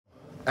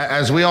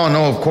As we all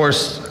know, of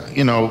course,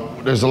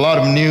 there's a lot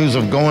of news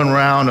of going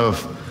around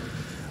of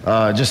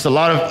just a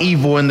lot of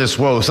evil in this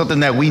world, something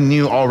that we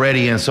knew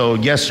already. And so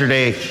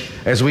yesterday,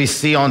 as we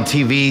see on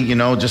TV,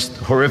 just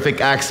horrific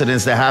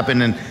accidents that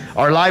happen, and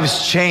our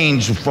lives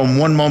change from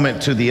one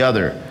moment to the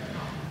other.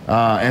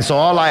 And so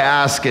all I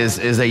ask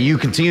is that you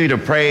continue to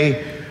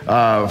pray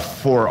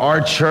for our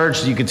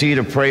church, you continue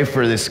to pray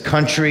for this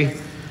country,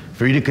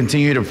 for you to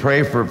continue to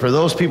pray for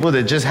those people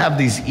that just have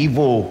these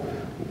evil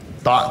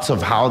thoughts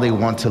of how they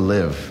want to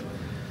live.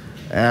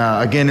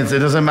 Again, it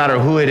doesn't matter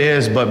who it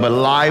is, but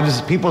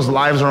people's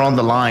lives are on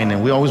the line,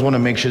 and we always want to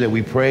make sure that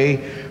we pray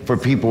for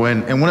people.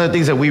 And one of the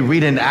things that we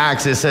read in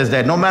Acts, it says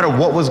that no matter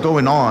what was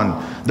going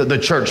on, the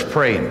church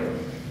prayed.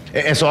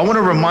 And so I want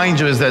to remind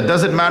you is that it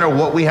doesn't matter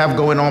what we have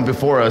going on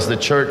before us, the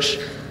church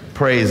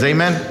prays.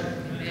 Amen?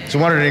 So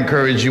I wanted to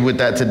encourage you with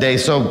that today.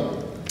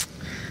 So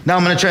now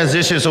I'm going to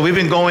transition. So we've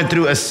been going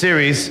through a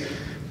series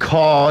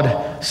called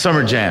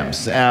Summer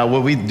Jams.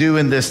 What we do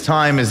in this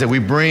time is that we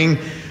bring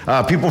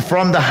people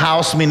from the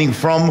house, meaning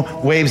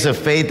from Waves of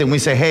Faith, and we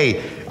say,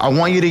 hey, I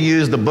want you to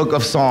use the book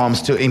of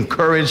Psalms to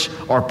encourage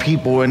our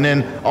people. And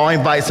then I'll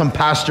invite some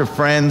pastor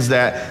friends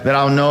that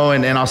I'll know,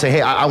 and I'll say,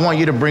 hey, I want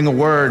you to bring a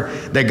word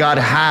that God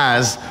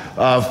has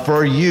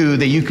for you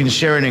that you can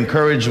share and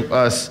encourage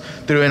us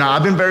through. And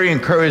I've been very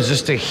encouraged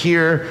just to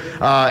hear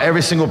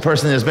every single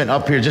person that's been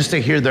up here, just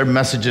to hear their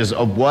messages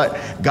of what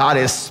God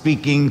is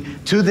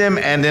speaking to them,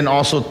 and then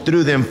also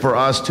through them for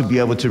us to be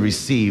able to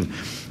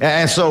receive.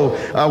 And so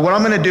what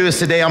I'm going to do is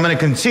today I'm going to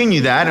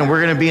continue that, and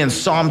we're going to be in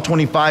Psalm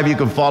 25. You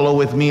can follow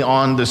with me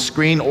on the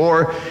screen,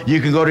 or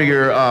you can go to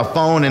your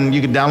phone and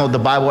you can download the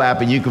Bible app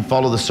and you can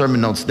follow the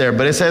sermon notes there.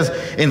 But it says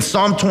in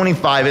Psalm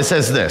 25, it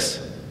says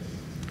this: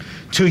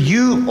 to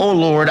you, O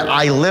Lord,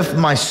 I lift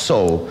my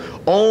soul.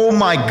 O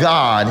my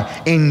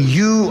God, in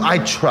you I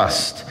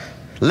trust.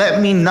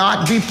 Let me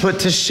not be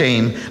put to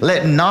shame.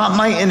 Let not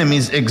my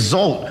enemies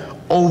exult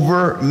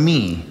over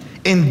me.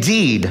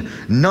 Indeed,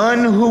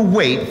 none who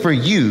wait for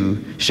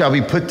you shall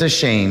be put to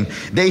shame.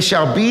 They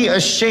shall be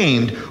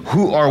ashamed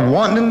who are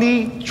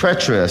wantonly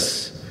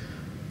treacherous.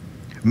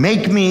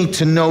 Make me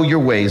to know your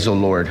ways, O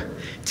Lord.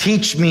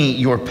 Teach me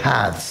your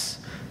paths.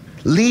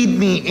 Lead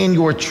me in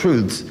your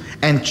truths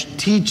and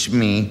teach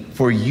me,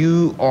 for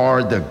you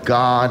are the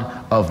God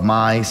of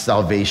my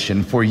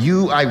salvation. For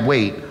you I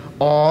wait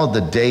all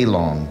the day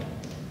long.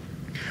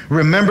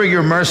 Remember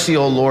your mercy,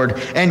 O Lord,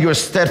 and your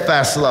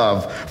steadfast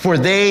love, for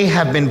they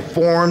have been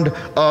formed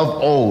of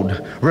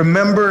old.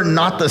 Remember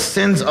not the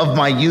sins of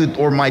my youth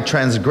or my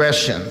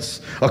transgressions.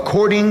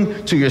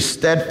 According to your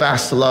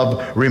steadfast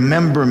love,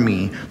 remember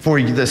me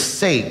for the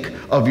sake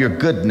of your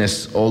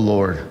goodness, O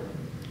Lord.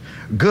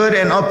 Good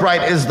and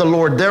upright is the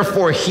Lord,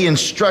 therefore he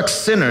instructs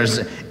sinners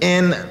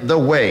in the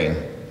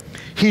way.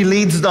 He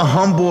leads the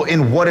humble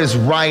in what is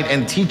right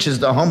and teaches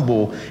the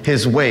humble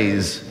his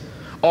ways.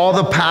 All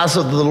the paths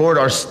of the Lord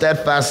are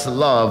steadfast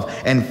love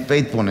and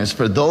faithfulness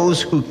for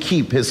those who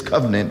keep his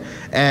covenant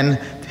and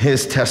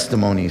his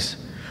testimonies.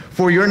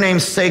 For your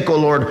name's sake, O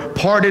Lord,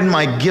 pardon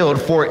my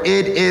guilt, for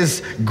it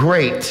is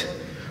great.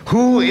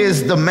 Who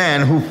is the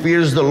man who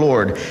fears the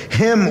Lord?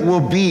 Him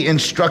will be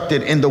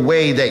instructed in the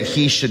way that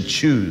he should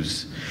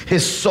choose.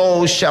 His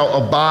soul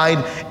shall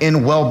abide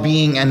in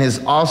well-being, and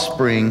his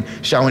offspring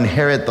shall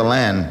inherit the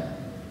land.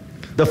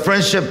 The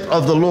friendship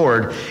of the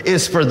Lord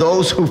is for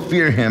those who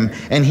fear him,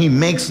 and he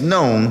makes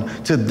known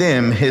to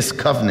them his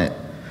covenant.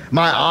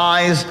 My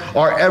eyes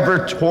are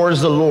ever towards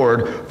the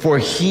Lord, for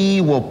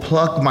he will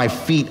pluck my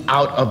feet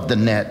out of the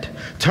net.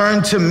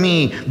 Turn to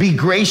me, be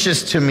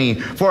gracious to me,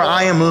 for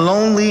I am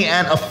lonely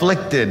and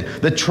afflicted.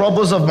 The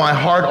troubles of my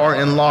heart are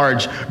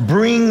enlarged.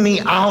 Bring me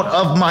out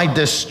of my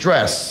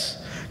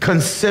distress.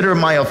 Consider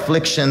my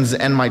afflictions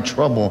and my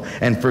trouble,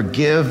 and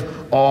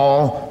forgive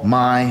all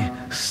my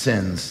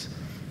sins.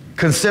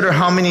 Consider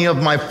how many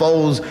of my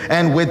foes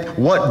and with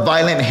what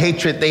violent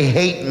hatred they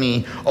hate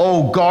me.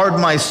 Oh, guard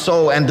my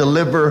soul and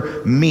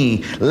deliver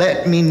me.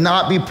 Let me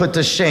not be put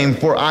to shame,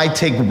 for I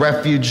take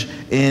refuge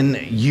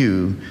in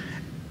you.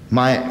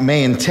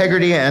 May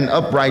integrity and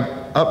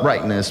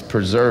uprightness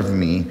preserve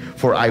me,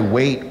 for I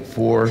wait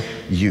for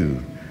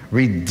you.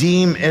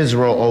 Redeem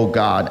Israel, O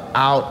God,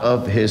 out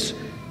of his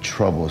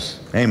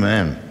troubles.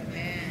 Amen.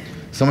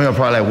 Some of you are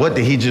probably like, what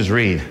did he just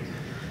read?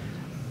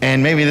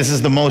 And maybe this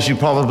is the most you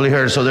probably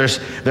heard. So there's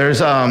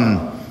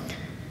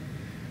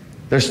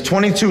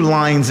 22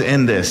 lines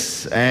in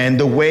this, and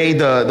the way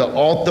the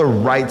author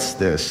writes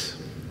this,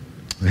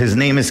 his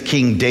name is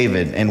King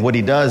David, and what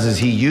he does is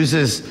he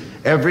uses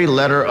every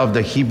letter of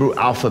the Hebrew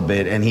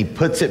alphabet and he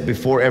puts it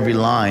before every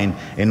line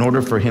in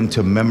order for him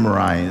to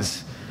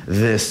memorize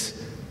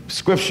this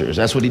scriptures.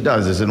 That's what he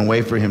does, is in a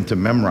way for him to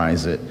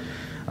memorize it.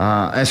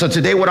 And so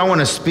today what I want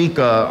to speak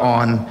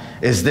on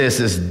is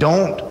this: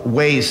 don't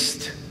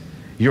waste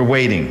you're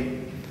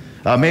waiting.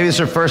 Maybe it's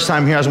your first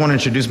time here. I just want to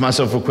introduce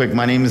myself real quick.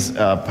 My name is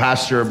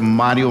Pastor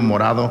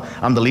Morado.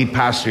 I'm the lead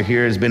pastor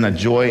here. It's been a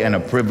joy and a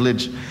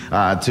privilege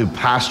to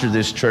pastor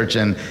this church.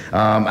 And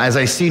as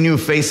I see new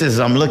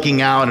faces, I'm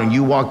looking out and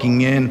you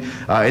walking in.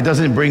 It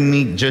doesn't bring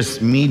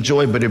me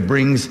joy, but it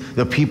brings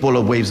the people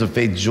of Waves of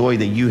Faith joy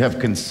that you have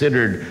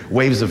considered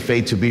Waves of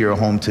Faith to be your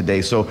home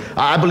today. So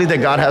I believe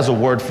that God has a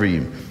word for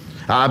you.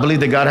 I believe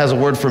that God has a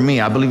word for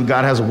me. I believe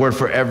God has a word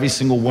for every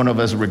single one of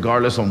us,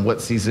 regardless on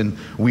what season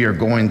we are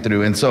going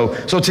through. And so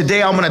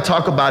today I'm going to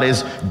talk about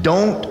is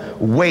don't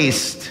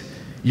waste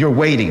your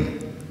waiting.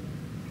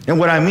 And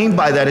what I mean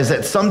by that is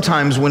that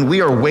sometimes when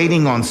we are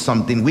waiting on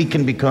something, we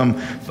can become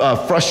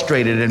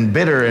frustrated and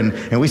bitter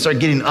and we start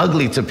getting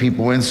ugly to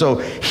people. And so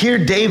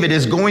here David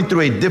is going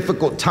through a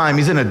difficult time.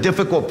 He's in a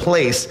difficult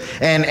place.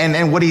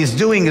 And what he's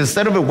doing,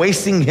 instead of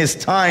wasting his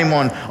time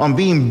on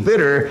being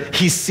bitter,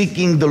 he's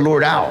seeking the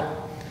Lord out.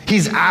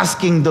 He's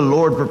asking the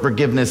Lord for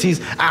forgiveness. He's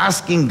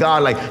asking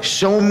God, like,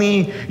 show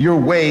me your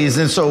ways.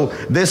 And so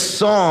this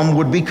psalm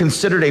would be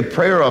considered a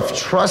prayer of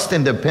trust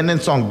and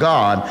dependence on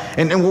God.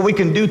 And what we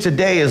can do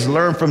today is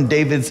learn from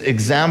David's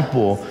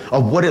example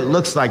of what it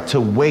looks like to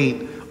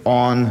wait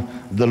on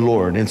the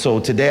Lord. And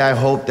so today I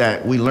hope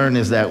that we learn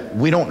is that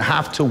we don't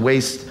have to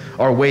waste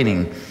our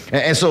waiting.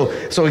 And so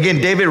again,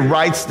 David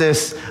writes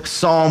this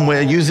psalm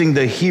using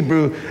the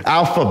Hebrew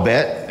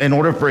alphabet in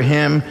order for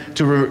him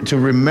to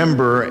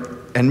remember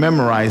and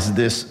memorize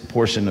this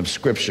portion of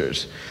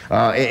scriptures.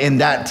 In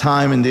that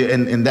time,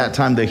 in that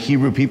time, the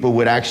Hebrew people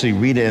would actually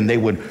read it and they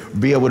would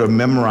be able to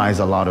memorize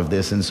a lot of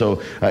this. And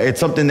so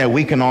it's something that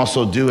we can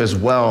also do as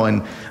well.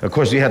 And of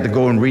course, you have to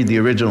go and read the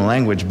original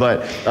language,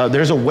 but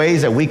there's a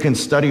ways that we can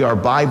study our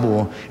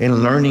Bible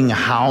in learning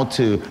how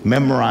to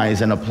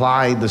memorize and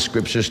apply the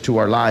scriptures to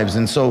our lives.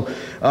 And so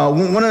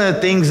one of the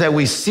things that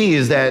we see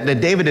is that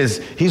David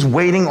he's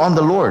waiting on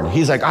the Lord.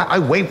 He's like, I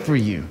wait for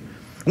you.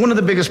 One of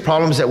the biggest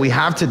problems that we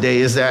have today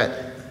is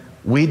that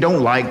we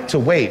don't like to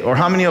wait. Or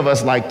how many of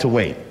us like to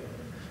wait?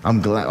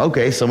 I'm glad.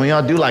 Okay, some of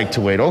y'all do like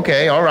to wait.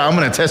 Okay, all right, I'm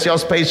going to test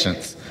y'all's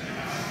patience.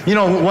 You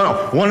know,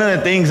 one of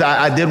the things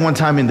I did one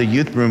time in the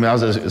youth room, I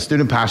was a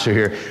student pastor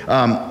here,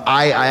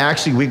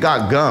 we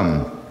got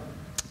gum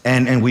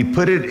and we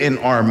put it in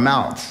our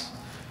mouths.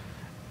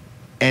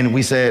 And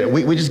we said,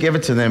 we just gave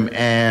it to them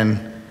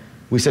and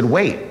we said,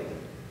 wait,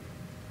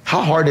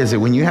 how hard is it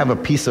when you have a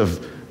piece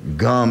of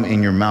gum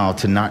in your mouth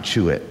to not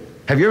chew it?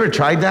 Have you ever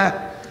tried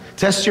that?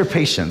 Test your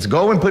patience.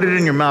 Go and put it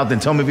in your mouth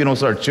and tell me if you don't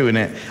start chewing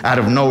it out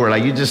of nowhere.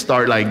 Like you just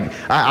start like,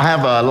 I have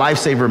a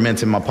Lifesaver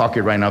mints in my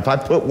pocket right now. If I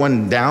put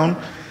one down,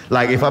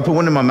 like if I put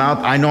one in my mouth,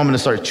 I know I'm going to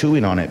start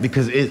chewing on it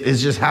because it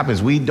just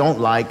happens. We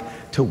don't like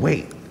to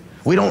wait.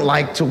 We don't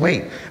like to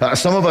wait.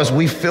 Some of us,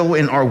 we feel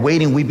in our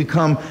waiting, we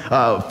become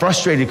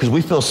frustrated because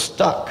we feel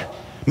stuck.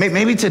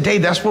 Maybe today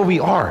that's where we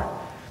are.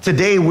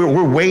 Today,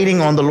 we're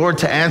waiting on the Lord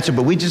to answer,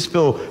 but we just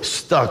feel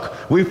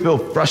stuck. We feel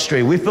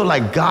frustrated. We feel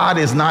like God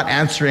is not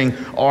answering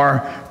our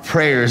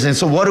prayers. And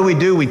so what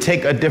do? We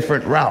take a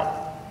different route.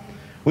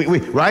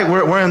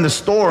 We're in the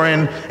store,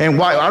 and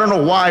why, I don't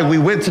know why we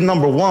went to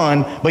number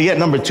one, but yet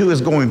number two is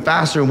going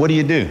faster. And what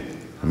do?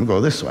 Let me go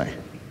this way.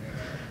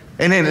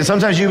 And then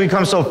sometimes you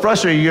become so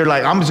frustrated, you're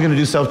like, I'm just going to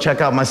do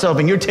self-checkout myself.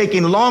 And you're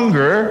taking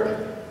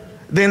longer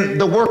than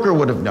the worker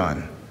would have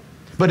done.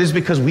 But it's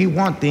because we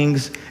want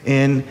things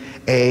in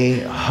a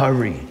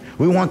hurry.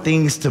 We want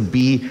things to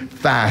be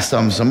fast.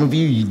 Some of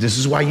you, this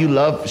is why you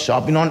love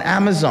shopping on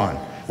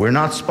Amazon. We're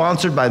not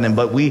sponsored by them,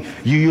 but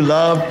you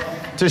love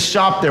to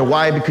shop there.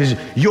 Why? Because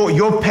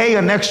you'll pay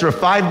an extra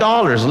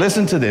 $5.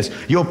 Listen to this.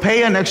 You'll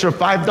pay an extra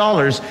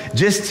 $5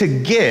 just to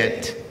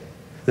get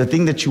the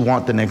thing that you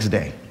want the next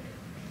day.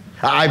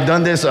 I've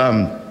done this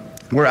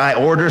where I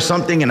order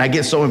something and I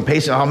get so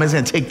impatient. Oh, it's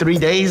going to take 3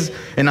 days.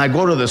 And I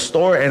go to the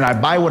store and I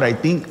buy what I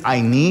think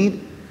I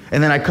need.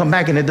 And then I come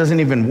back and it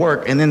doesn't even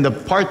work. And then the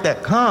part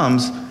that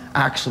comes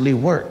actually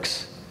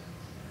works.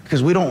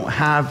 Because we don't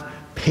have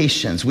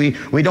patience. We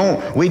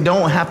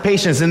don't have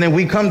patience. And then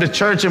we come to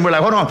church and we're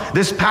like, hold on,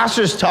 this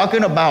pastor's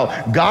talking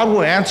about God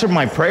will answer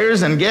my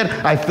prayers, and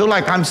yet I feel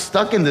like I'm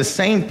stuck in the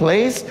same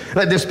place.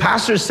 Like this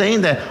pastor's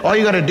saying that all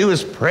you got to do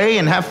is pray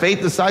and have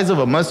faith the size of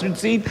a mustard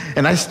seed,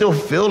 and I still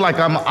feel like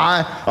I'm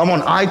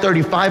on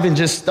I-35 and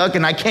just stuck,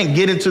 and I can't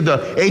get into the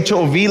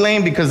HOV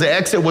lane because the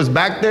exit was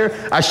back there.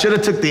 I should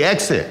have took the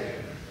exit,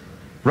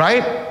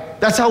 right?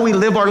 That's how we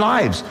live our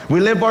lives.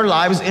 We live our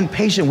lives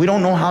impatient. We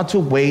don't know how to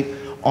wait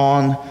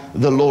on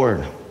the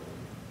Lord.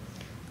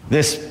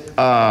 This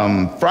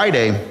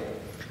Friday,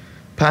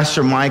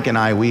 Pastor Mike and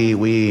I,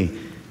 we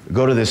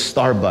go to this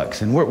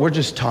Starbucks, and we're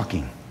just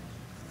talking.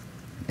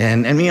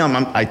 And me,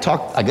 I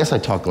guess I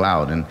talk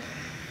loud. And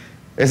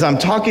as I'm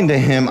talking to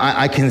him,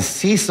 I can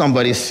see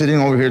somebody sitting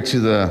over here to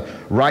the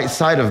right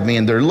side of me,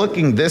 and they're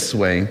looking this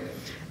way.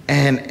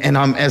 And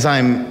as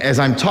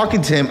I'm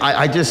talking to him,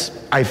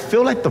 I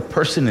feel like the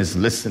person is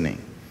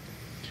listening.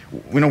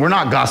 You know, we're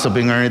not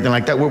gossiping or anything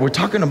like that. We're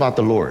talking about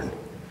the Lord.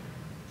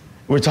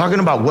 We're talking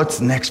about what's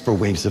next for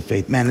Waves of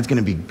Faith. Man, it's going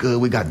to be good.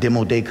 We got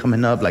demo day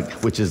coming up,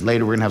 which is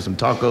later. We're going to have some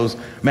tacos.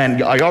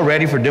 Man, are y'all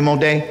ready for demo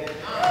day?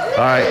 All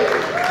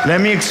right,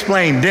 let me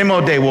explain. Demo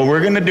day. What we're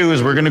going to do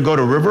is we're going to go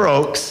to River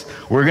Oaks.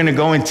 We're going to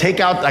go and take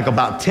out like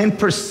about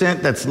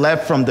 10% that's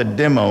left from the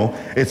demo.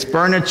 It's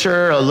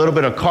furniture, a little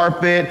bit of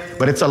carpet,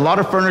 but it's a lot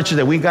of furniture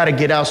that we got to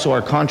get out so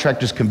our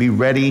contractors can be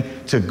ready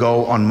to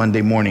go on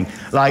Monday morning.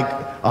 Like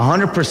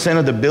 100%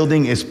 of the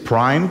building is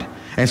primed.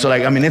 And so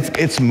like, I mean,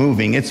 it's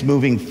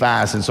moving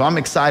fast. And so I'm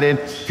excited.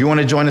 If you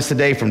want to join us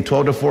today from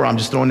 12 to 4, I'm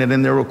just throwing it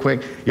in there real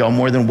quick. Y'all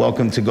more than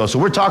welcome to go. So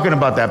we're talking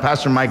about that,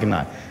 Pastor Mike and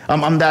I.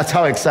 That's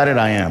how excited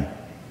I am.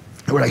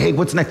 We're like, hey,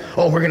 what's next?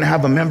 Oh, we're going to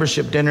have a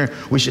membership dinner.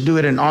 We should do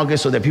it in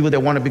August so that people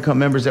that want to become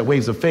members at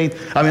Waves of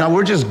Faith. I mean,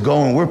 we're just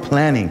going, we're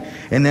planning.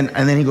 And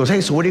then he goes,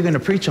 hey, so what are you going to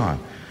preach on?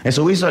 And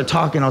so we started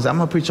talking. I was like, I'm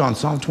going to preach on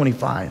Psalm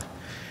 25.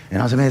 And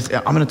I was like,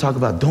 man, I'm going to talk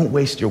about don't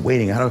waste your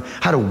waiting, how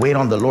to wait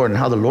on the Lord and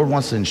how the Lord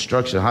wants to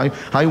instruct us,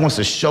 how he wants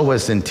to show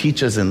us and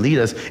teach us and lead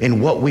us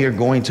in what we are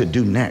going to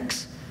do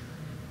next.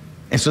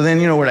 And so then,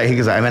 we're like, he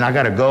goes, I mean, I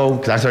got to go,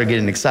 because I started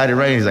getting excited,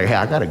 right? And he's like, hey,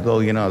 I got to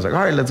go, I was like, all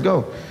right, let's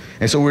go.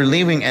 And so we're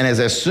leaving, and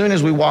as soon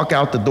as we walk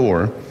out the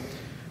door,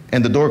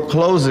 and the door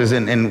closes,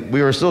 and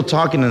we were still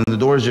talking, and the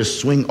doors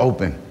just swing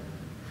open.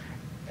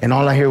 And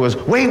all I hear was,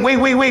 wait.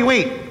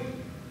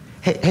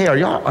 Hey, are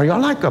y'all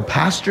like a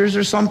pastors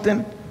or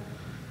something?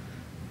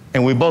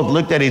 And we both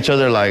looked at each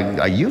other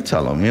like you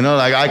tell them,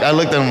 like I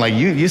looked at him like,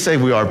 you say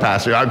we are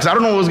pastors, because I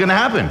don't know what was going to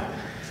happen.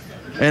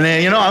 And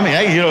then,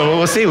 hey,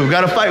 we'll see. We've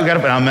got to fight.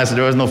 I'm messing.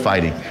 There was no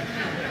fighting.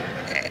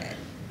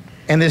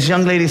 And this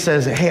young lady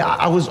says, hey,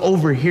 I was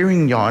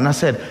overhearing y'all. And I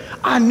said,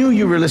 I knew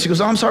you were listening. She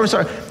goes, oh, I'm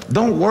sorry.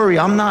 Don't worry.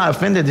 I'm not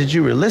offended that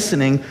you were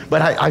listening.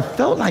 But I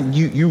felt like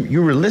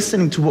you were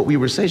listening to what we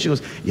were saying. She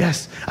goes,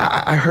 yes,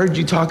 I heard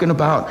you talking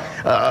about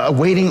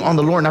waiting on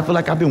the Lord. And I feel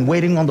like I've been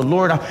waiting on the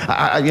Lord.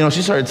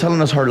 She started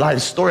telling us her life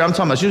story. I'm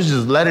talking about she was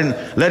just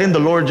letting the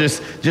Lord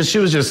she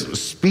was just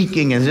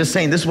speaking and just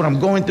saying, this is what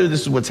I'm going through.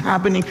 This is what's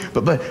happening.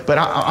 But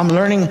I'm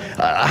learning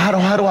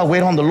how do I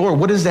wait on the Lord?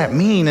 What does that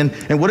mean?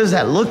 And what does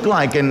that look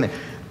like? And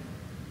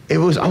I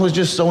was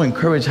just so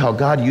encouraged how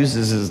God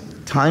uses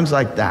times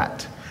like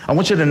that. I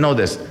want you to know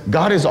this.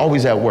 God is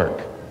always at work.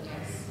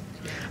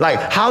 Like,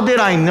 how did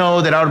I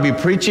know that I would be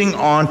preaching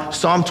on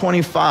Psalm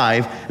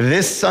 25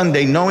 this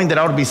Sunday, knowing that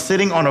I would be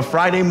sitting on a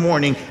Friday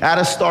morning at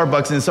a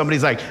Starbucks and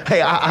somebody's like,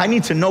 hey, I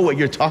need to know what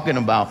you're talking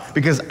about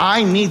because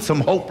I need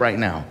some hope right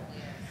now.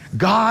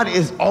 God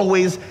is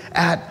always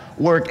at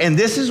work. And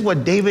this is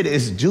what David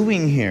is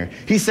doing here.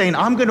 He's saying,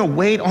 I'm going to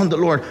wait on the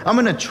Lord. I'm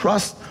going to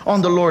trust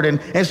on the Lord.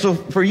 And so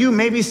for you,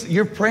 maybe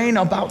you're praying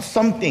about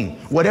something,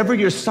 whatever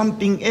your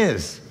something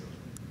is.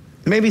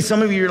 Maybe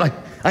some of you are like,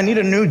 I need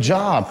a new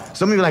job.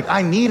 Some of you are like,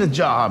 I need a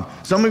job.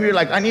 Some of you are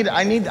like, I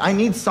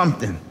need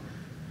something.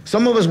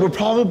 Some of us were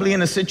probably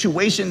in a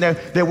situation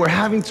that we're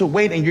having to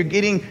wait and you're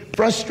getting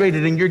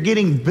frustrated and you're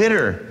getting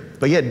bitter.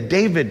 But yet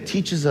David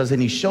teaches us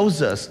and he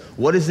shows us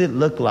what does it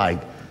look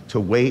like to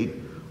wait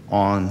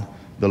on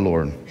the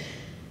Lord.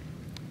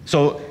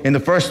 So in the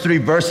first 3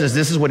 verses,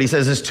 this is what he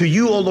says, is to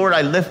you, O Lord,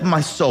 I lift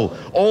my soul.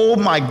 Oh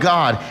my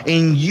God,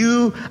 in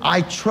you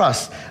I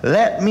trust.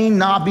 Let me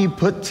not be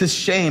put to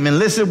shame. And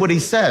listen what he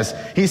says.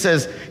 He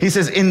says,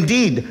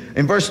 indeed,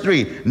 in verse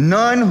 3,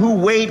 none who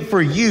wait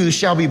for you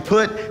shall be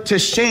put to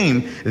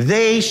shame.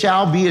 They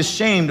shall be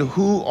ashamed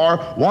who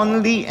are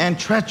wantonly and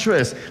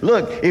treacherous.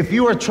 Look, if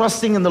you are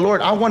trusting in the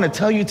Lord, I want to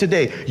tell you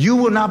today, you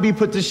will not be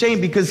put to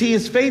shame because he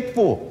is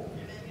faithful.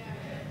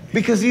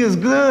 Because he is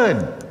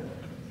good.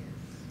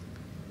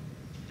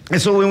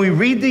 And so when we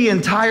read the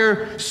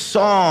entire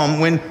psalm,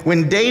 when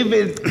we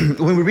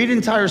read the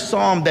entire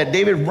psalm that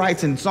David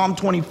writes in Psalm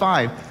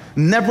 25,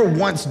 never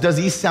once does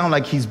he sound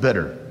like he's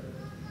bitter.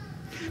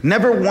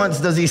 Never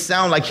once does he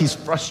sound like he's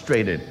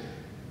frustrated.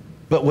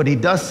 But what he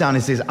does sound,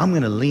 he says, I'm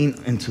going to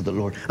lean into the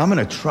Lord. I'm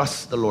going to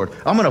trust the Lord.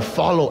 I'm going to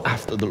follow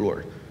after the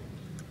Lord.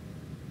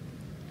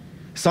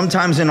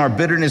 Sometimes in our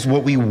bitterness,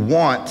 what we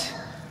want,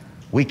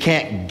 we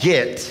can't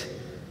get.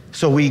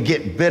 So we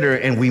get bitter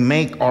and we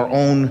make our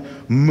own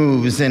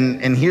moves.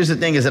 And here's the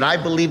thing is that I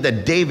believe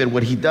that David,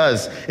 what he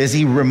does is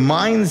he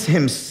reminds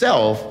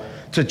himself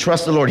to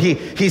trust the Lord.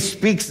 He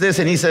speaks this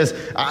and he says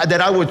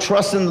that I would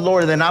trust in the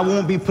Lord and I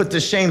won't be put to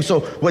shame. So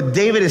what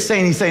David is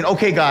saying, he's saying,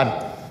 okay,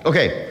 God,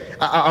 okay,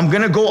 I'm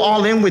going to go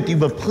all in with you,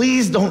 but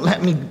please don't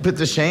let me put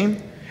to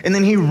shame. And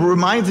then he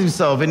reminds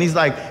himself and he's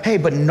like, hey,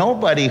 but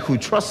nobody who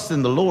trusts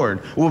in the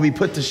Lord will be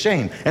put to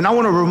shame. And I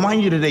want to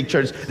remind you today,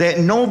 church, that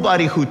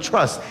nobody who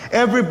trusts,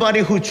 everybody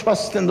who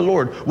trusts in the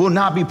Lord will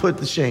not be put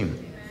to shame.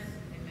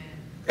 Amen.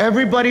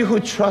 Everybody who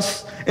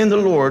trusts in the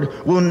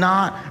Lord will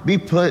not be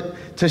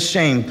put to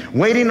shame.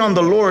 Waiting on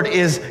the Lord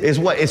is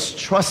what? It's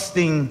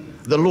trusting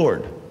the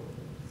Lord.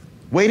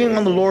 Waiting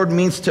on the Lord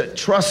means to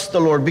trust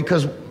the Lord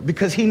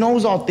because he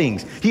knows all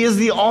things. He is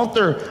the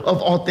author of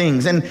all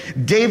things. And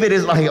David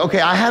is like, okay,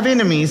 I have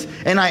enemies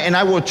and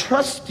I will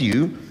trust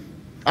you.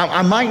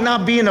 I might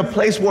not be in a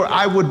place where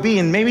I would be.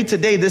 And maybe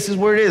today this is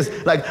where it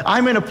is. Like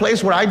I'm in a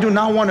place where I do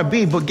not want to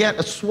be, but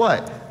guess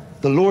what?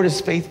 The Lord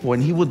is faithful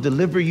and he will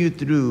deliver you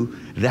through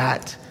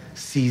that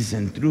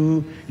season,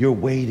 through your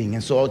waiting.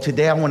 And so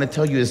today I want to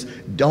tell you is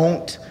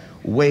don't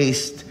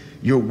waste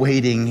you're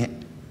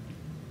waiting.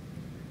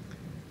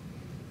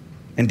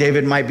 And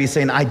David might be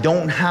saying, I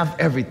don't have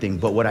everything,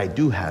 but what I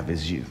do have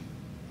is you.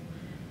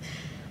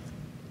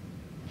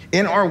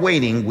 In our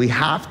waiting, we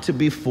have to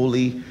be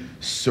fully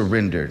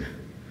surrendered.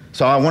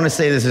 So I want to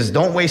say this is,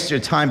 don't waste your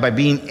time by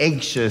being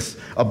anxious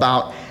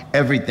about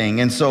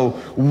everything. And so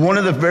one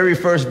of the very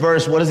first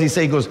verse, what does he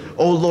say? He goes,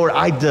 oh Lord,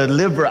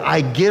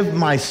 I give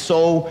my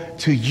soul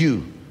to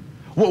you.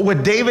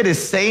 What David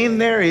is saying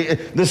there,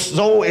 the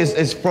soul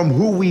is from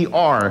who we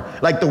are.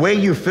 Like the way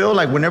you feel,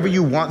 like whenever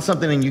you want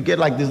something and you get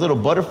like these little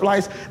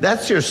butterflies,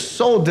 that's your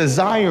soul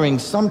desiring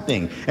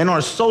something. And our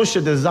soul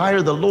should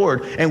desire the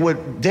Lord. And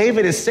what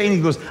David is saying,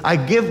 he goes, I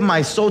give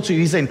my soul to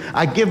you. He's saying,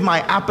 I give my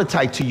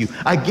appetite to you.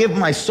 I give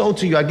my soul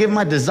to you. I give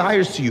my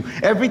desires to you.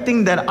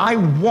 Everything that I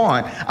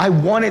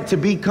want it to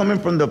be coming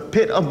from the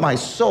pit of my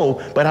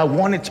soul, but I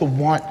want it to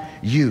want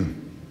you.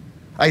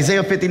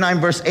 Isaiah 59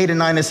 verse 8 and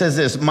 9, it says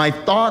this, my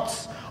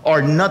thoughts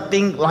are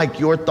nothing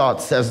like your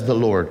thoughts, says the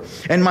Lord.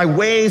 And my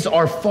ways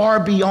are far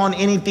beyond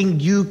anything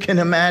you can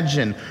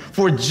imagine.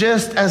 For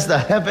just as the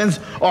heavens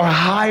are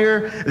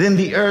higher than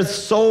the earth,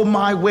 so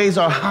my ways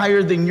are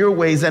higher than your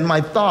ways, and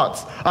my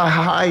thoughts are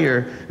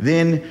higher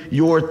than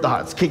your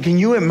thoughts. Can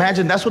you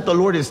imagine? That's what the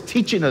Lord is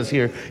teaching us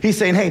here. He's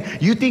saying, hey,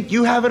 you think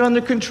you have it under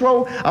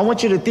control? I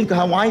want you to think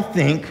how I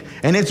think,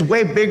 and it's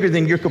way bigger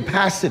than your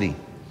capacity.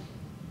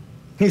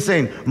 He's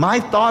saying, my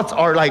thoughts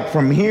are like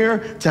from here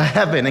to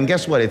heaven. And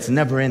guess what? It's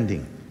never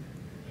ending.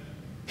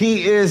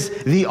 He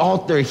is the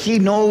author. He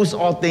knows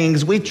all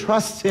things. We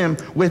trust him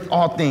with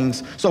all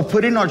things. So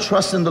putting our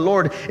trust in the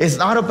Lord is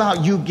not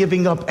about you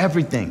giving up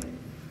everything.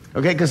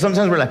 Okay? Because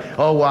sometimes we're like,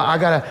 oh, well,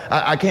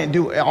 I can't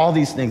do all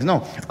these things.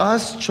 No,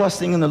 us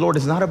trusting in the Lord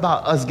is not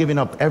about us giving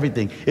up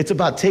everything. It's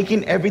about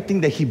taking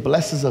everything that he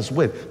blesses us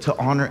with to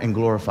honor and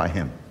glorify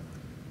him.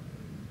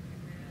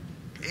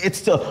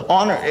 It's to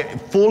honor,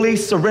 fully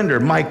surrender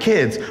my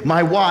kids,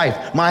 my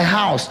wife, my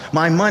house,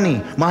 my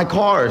money, my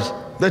cars,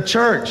 the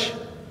church,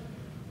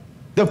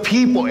 the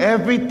people,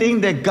 everything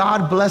that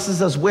God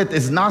blesses us with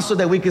is not so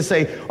that we can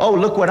say, oh,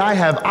 look what I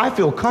have. I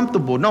feel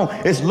comfortable. No,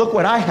 it's look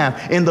what I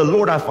have. In the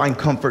Lord, I find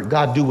comfort.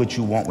 God, do what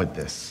you want with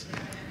this.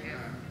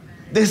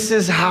 This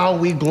is how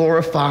we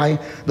glorify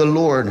the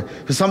Lord.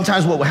 Because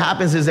sometimes what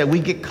happens is that we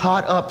get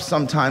caught up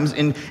sometimes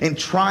in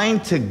trying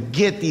to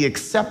get the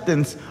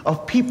acceptance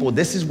of people.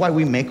 This is why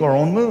we make our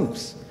own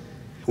moves.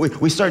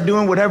 We start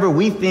doing whatever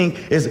we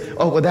think is,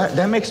 oh, well,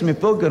 that makes me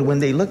feel good when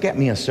they look at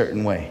me a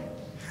certain way.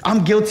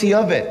 I'm guilty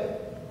of it.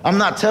 I'm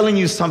not telling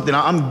you something.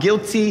 I'm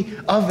guilty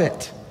of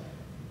it.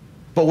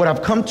 But what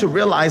I've come to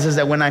realize is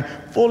that when I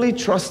fully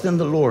trust in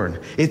the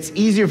Lord, it's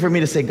easier for me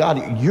to say,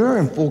 God, you're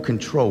in full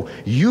control.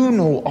 You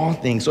know all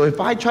things. So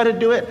if I try to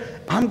do it,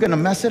 I'm going to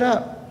mess it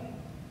up.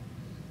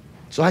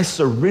 So I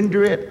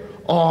surrender it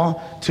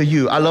all to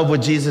you. I love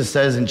what Jesus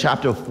says in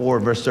chapter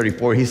 4, verse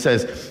 34. He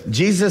says,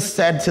 Jesus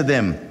said to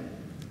them,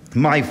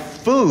 my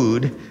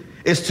food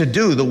is to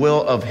do the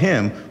will of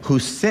him who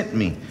sent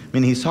me. I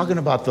mean, he's talking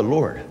about the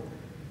Lord.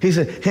 He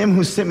said, him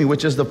who sent me,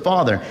 which is the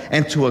Father,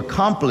 and to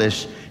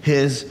accomplish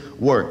his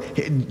work.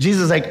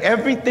 Jesus is like,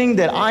 everything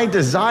that I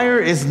desire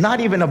is not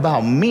even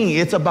about me.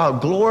 It's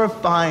about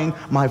glorifying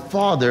my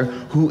Father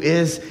who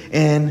is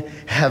in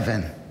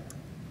heaven.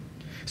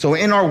 So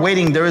in our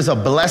waiting, there is a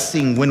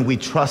blessing when we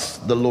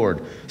trust the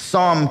Lord.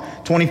 Psalm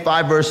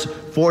 25, verse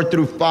 4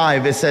 through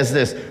 5, it says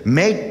this,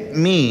 make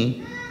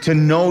me to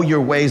know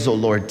your ways, O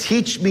Lord.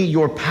 Teach me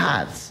your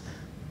paths.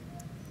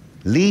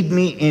 Lead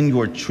me in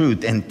your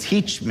truth and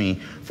teach me,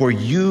 for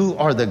you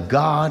are the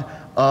God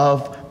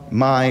of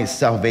my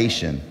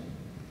salvation.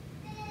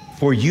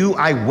 For you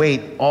I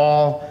wait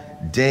all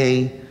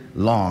day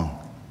long.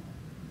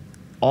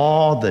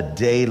 All the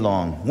day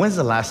long. When's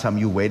the last time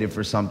you waited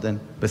for something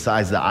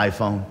besides the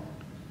iPhone?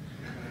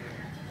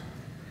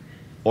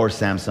 Or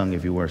Samsung,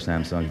 if you were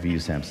Samsung, if you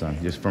use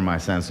Samsung, just for my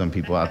Samsung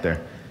people out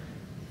there.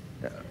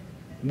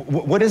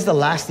 What is the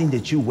last thing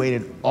that you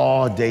waited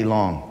all day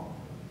long?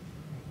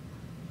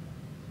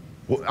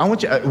 I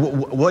want you,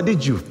 what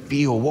did you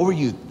feel? What were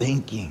you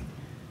thinking?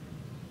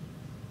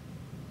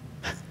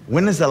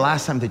 When is the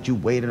last time that you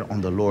waited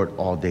on the Lord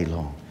all day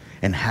long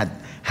and had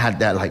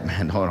that like,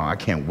 man, hold on, I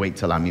can't wait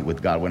till I meet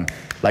with God. When,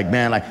 like,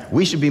 man, like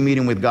we should be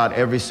meeting with God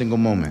every single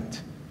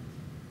moment.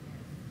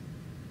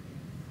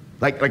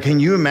 Like, can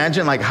you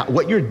imagine like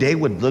what your day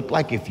would look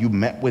like if you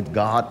met with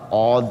God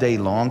all day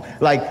long?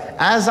 Like,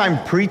 as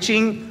I'm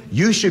preaching,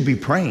 you should be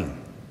praying.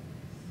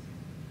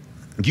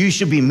 You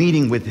should be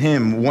meeting with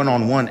him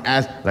one-on-one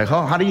as like,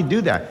 how do you do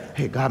that?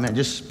 Hey, God, man,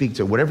 just speak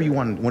to whatever you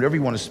want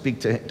to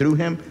speak to through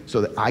him so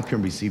that I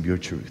can receive your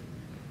truth.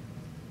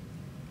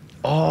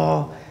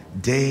 All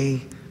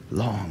day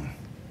long.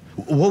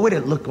 What would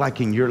it look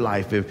like in your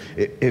life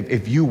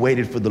if you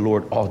waited for the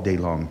Lord all day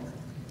long?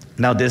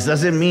 Now, this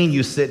doesn't mean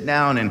you sit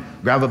down and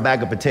grab a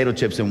bag of potato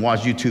chips and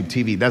watch YouTube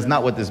TV. That's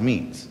not what this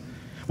means.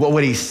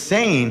 What he's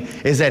saying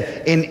is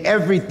that in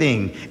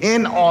everything,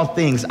 in all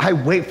things, I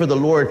wait for the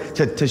Lord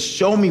to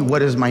show me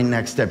what is my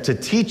next step, to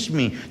teach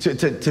me,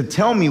 to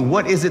tell me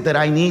what is it that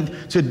I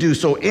need to do.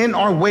 So in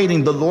our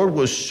waiting, the Lord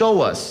will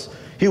show us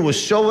He will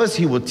show us,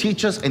 he will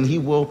teach us, and he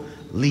will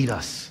lead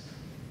us.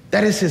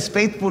 That is his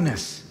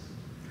faithfulness.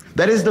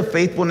 That is the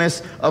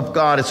faithfulness of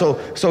God.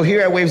 So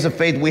here at Waves of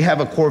Faith, we have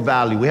a core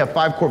value. We have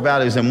 5 core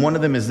values, and one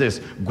of them is this: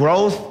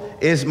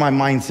 growth is my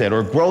mindset,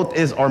 or growth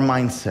is our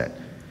mindset.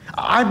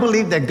 I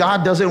believe that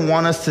God doesn't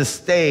want us to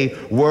stay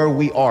where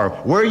we are.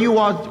 Where you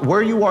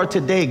are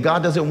today,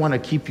 God doesn't want to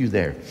keep you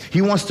there.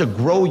 He wants to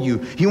grow you.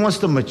 He wants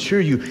to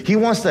mature you. He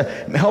wants to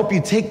help you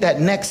take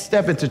that next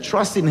step into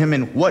trusting him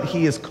in what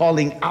he is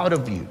calling out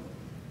of you.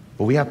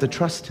 But we have to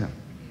trust him.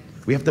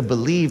 We have to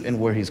believe in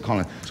where he's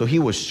calling. So he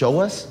will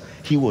show us,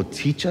 he will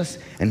teach us,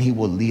 and he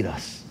will lead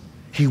us.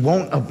 He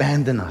won't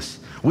abandon us.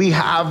 We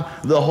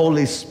have the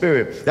Holy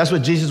Spirit. That's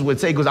what Jesus would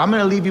say. He goes, I'm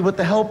going to leave you with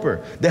the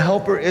helper. The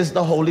helper is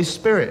the Holy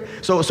Spirit.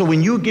 So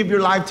when you give your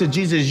life to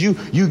Jesus,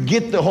 you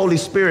get the Holy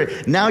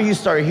Spirit. Now you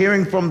start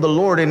hearing from the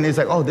Lord, and it's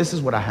like, oh, this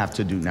is what I have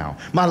to do now.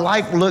 My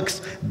life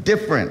looks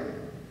different.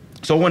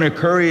 So I want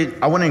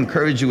to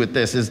encourage you with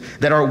this, is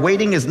that our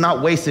waiting is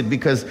not wasted,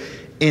 because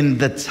in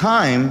the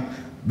time,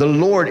 the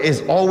Lord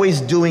is always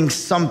doing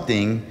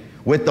something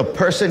with the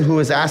person who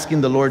is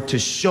asking the Lord to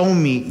show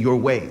me your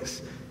ways.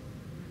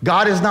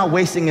 God is not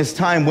wasting his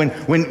time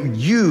when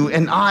you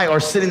and I are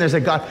sitting there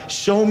saying, God,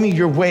 show me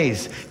your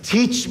ways.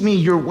 Teach me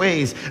your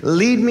ways.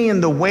 Lead me in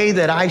the way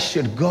that I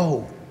should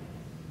go.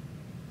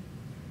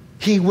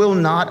 He will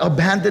not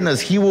abandon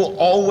us. He will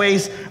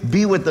always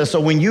be with us.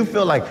 So when you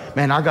feel like,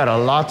 man, I got a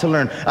lot to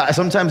learn.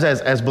 Sometimes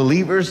as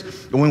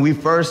believers, when we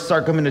first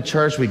start coming to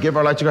church, we give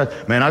our life to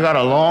God. Man, I got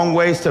a long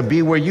ways to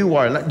be where you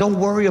are. Don't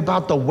worry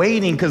about the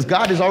waiting, because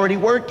God is already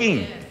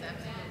working.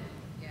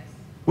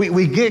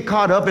 We get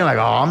caught up in like,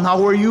 oh, I'm not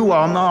where you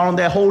are. I'm not on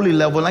that holy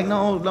level. Like,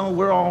 no,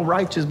 we're all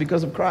righteous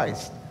because of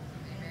Christ.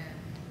 Amen.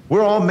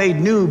 We're all made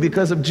new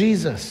because of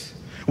Jesus.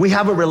 We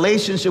have a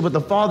relationship with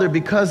the Father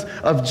because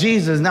of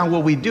Jesus. Now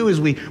what we do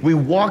is we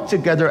walk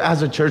together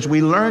as a church.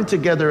 We learn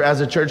together as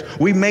a church.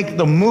 We make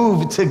the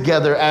move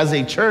together as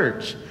a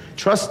church,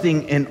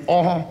 trusting in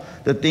all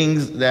the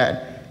things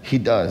that he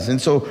does.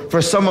 And so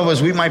for some of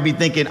us, we might be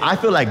thinking, I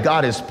feel like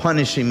God is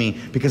punishing me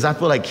because I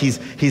feel like he's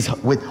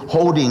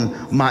withholding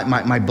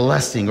my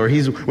blessing, or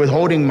he's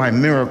withholding my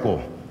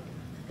miracle,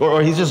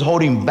 or he's just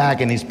holding back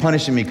and he's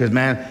punishing me because,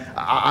 man,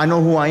 I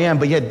know who I am.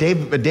 But yet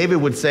David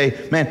would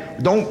say, man,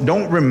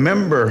 don't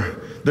remember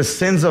the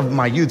sins of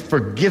my youth.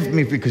 Forgive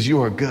me because you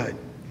are good.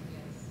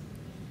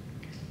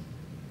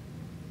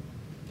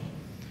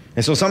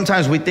 And so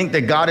sometimes we think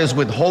that God is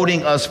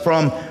withholding us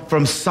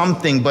from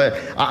something, but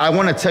I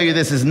want to tell you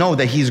this is no,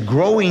 that he's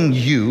growing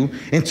you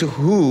into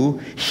who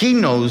he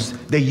knows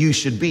that you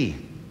should be.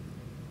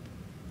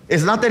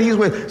 It's not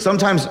that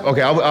sometimes,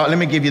 okay, let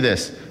me give you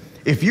this.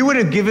 If you would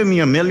have given me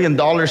 $1 million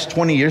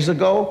 20 years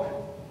ago,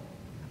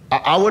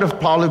 I would have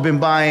probably been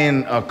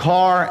buying a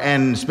car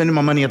and spending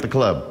my money at the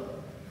club.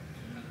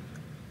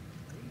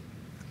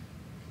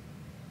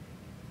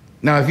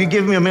 Now, if you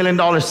give me $1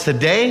 million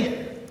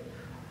today,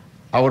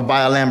 I would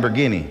buy a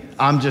Lamborghini.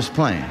 I'm just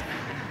playing.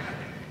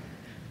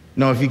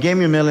 No, if you gave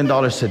me $1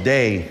 million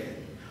today,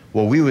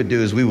 what we would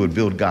do is we would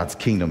build God's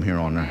kingdom here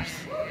on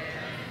earth.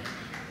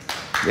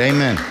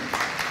 Amen.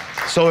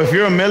 So if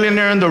you're a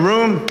millionaire in the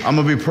room, I'm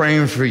going to be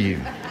praying for you.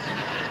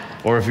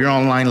 Or if you're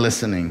online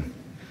listening.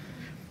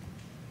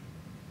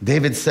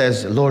 David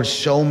says, Lord,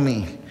 show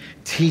me,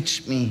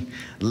 teach me,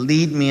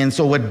 lead me. And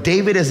so what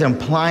David is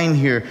implying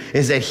here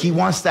is that he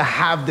wants to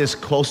have this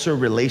closer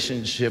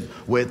relationship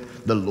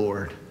with the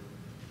Lord.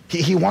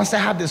 He wants to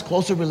have this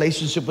closer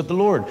relationship with the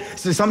Lord.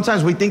 So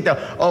sometimes we think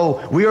that,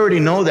 oh, we already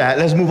know that.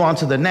 Let's move on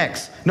to the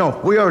next. No,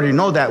 we already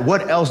know that.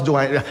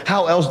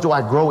 How else do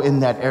I grow in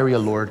that area,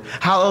 Lord?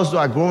 How else do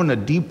I grow in a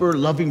deeper,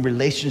 loving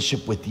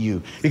relationship with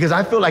you? Because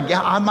I feel like,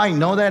 yeah, I might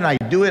know that and I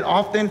do it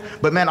often,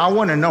 but man, I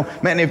want to know,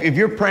 man, if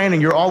you're praying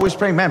and you're always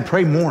praying, man,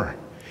 pray more.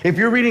 If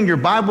you're reading your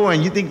Bible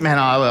and you think, man,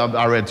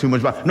 I read too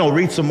much Bible. No,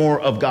 read some more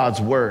of God's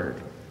word.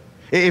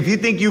 If you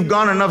think you've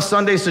gone enough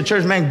Sundays to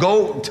church, man,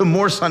 go to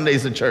more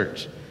Sundays to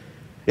church.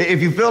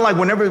 If you feel like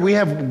whenever we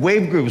have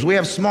wave groups, we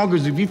have small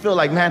groups, if you feel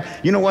like, man,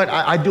 you know what,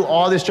 I do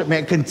all this,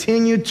 man,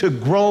 continue to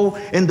grow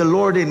in the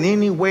Lord in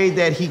any way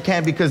that he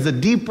can, because the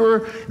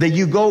deeper that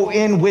you go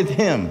in with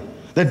him,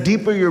 the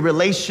deeper your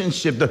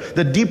relationship,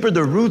 the deeper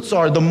the roots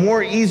are, the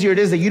more easier it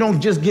is that you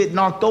don't just get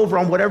knocked over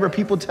on whatever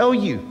people tell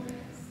you.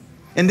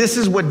 And this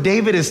is what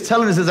David is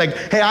telling us. Is like,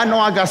 hey, I know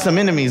I got some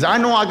enemies. I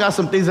know I got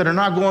some things that are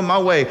not going my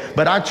way,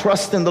 but I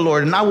trust in the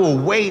Lord and I will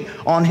wait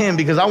on him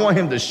because I want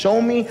him to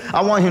show me.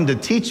 I want him to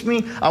teach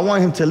me. I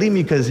want him to lead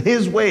me because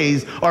his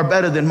ways are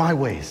better than my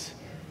ways.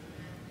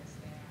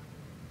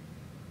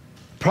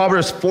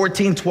 Proverbs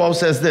 14:12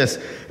 says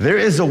this: there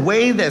is a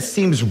way that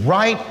seems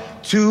right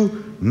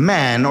to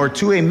man or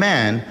to a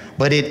man,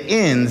 but its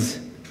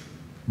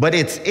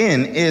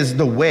end is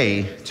the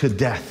way to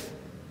death.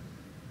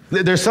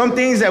 There's some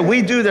things that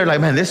we do, they're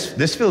like, man,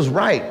 this feels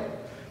right.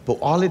 But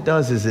all it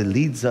does is it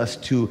leads us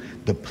to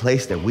the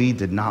place that we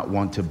did not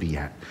want to be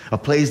at, a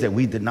place that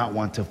we did not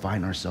want to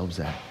find ourselves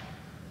at.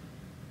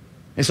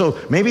 And so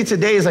maybe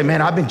today is like,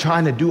 man, I've been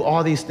trying to do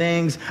all these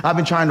things. I've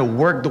been trying to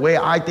work the way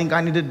I think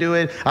I need to do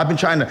it. I've been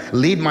trying to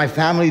lead my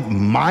family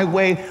my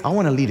way. I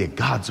want to lead it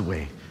God's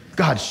way.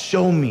 God,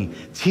 show me,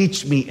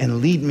 teach me,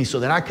 and lead me so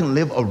that I can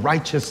live a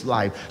righteous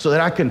life, so that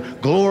I can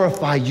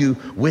glorify you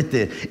with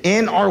it.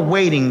 In our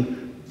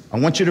waiting, I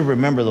want you to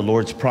remember the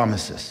Lord's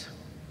promises.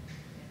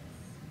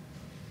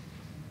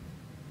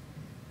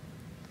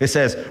 It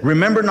says,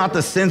 remember not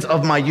the sins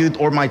of my youth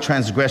or my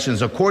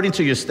transgressions, according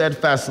to your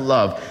steadfast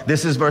love.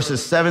 This is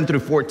verses 7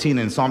 through 14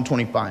 in Psalm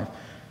 25.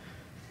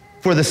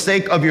 For the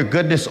sake of your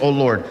goodness, O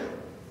Lord.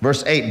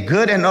 Verse 8,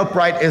 good and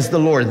upright is the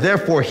Lord.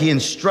 Therefore, he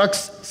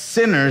instructs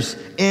sinners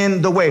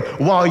in the way.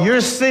 While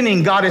you're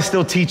sinning, God is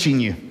still teaching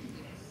you.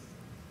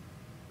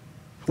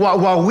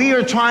 While we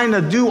are trying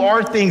to do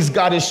our things,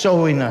 God is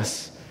showing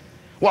us.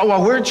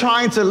 While we're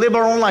trying to live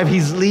our own life,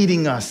 he's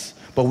leading us.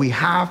 But we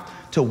have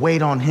to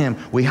wait on him.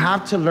 We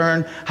have to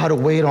learn how to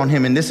wait on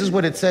him. And this is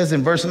what it says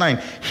in verse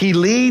 9. He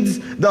leads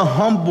the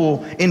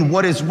humble in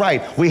what is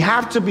right. We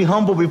have to be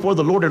humble before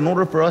the Lord in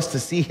order for us to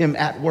see him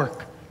at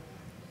work.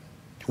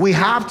 We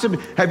have to.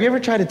 Have you ever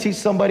tried to teach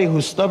somebody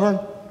who's stubborn?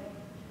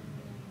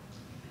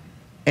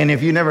 And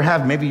if you never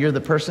have, maybe you're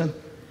the person.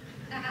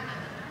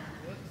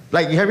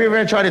 Like, have you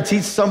ever tried to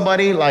teach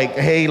somebody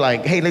hey, do it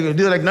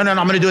like, no, I'm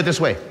going to do it this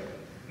way.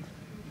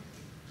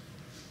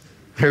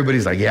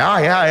 Everybody's like,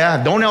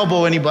 yeah, don't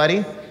elbow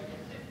anybody.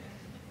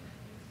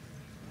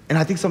 And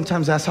I think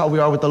sometimes that's how we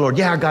are with the Lord.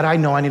 Yeah, God, I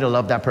know I need to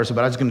love that person,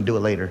 but I'm just going to do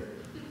it later.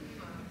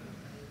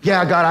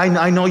 Yeah, God,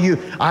 I know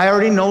you. I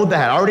already know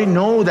that. I already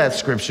know that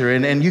scripture,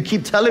 and you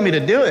keep telling me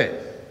to do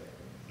it.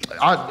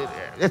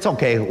 It's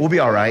okay. We'll be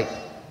all right.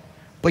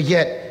 But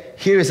yet,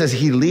 here it says,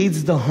 he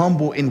leads the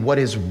humble in what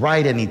is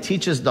right, and he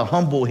teaches the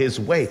humble his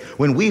way.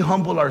 When we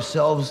humble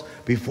ourselves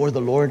before the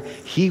Lord,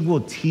 he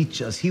will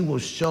teach us, he will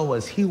show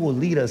us, he will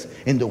lead us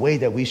in the way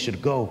that we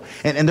should go.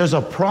 And there's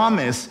a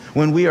promise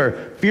when we are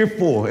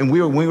fearful and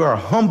when we are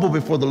humble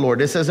before the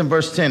Lord. It says in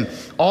verse 10,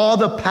 all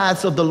the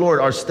paths of the Lord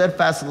are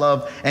steadfast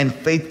love and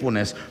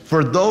faithfulness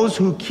for those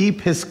who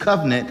keep his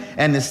covenant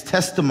and his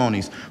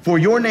testimonies. For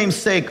your name's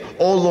sake,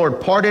 O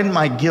Lord, pardon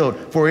my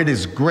guilt, for it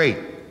is great.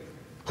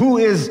 Who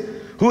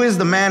is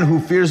the man who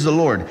fears the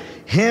Lord?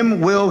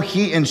 Him will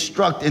he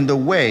instruct in the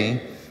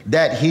way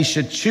that he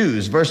should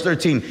choose. Verse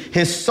 13,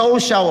 his soul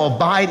shall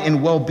abide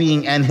in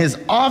well-being, and his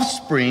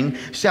offspring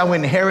shall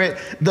inherit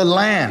the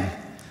land.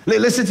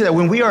 Listen to that.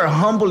 When we are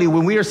humbly,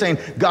 when we are saying,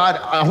 God,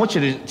 I want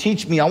you to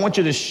teach me, I want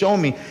you to show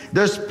me,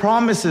 there's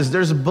promises,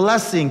 there's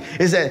blessing,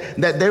 is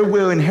that they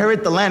will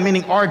inherit the land,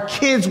 meaning our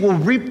kids will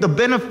reap the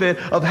benefit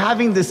of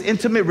having this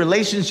intimate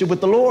relationship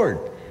with the Lord.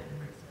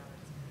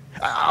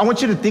 I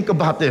want you to think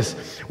about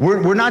this.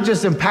 We're not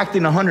just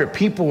impacting 100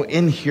 people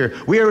in here.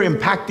 We are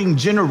impacting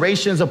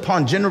generations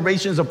upon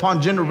generations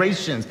upon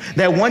generations.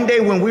 That one day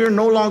when we are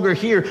no longer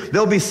here,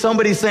 there'll be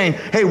somebody saying,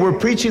 hey, we're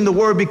preaching the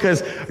word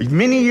because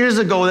many years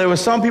ago, there were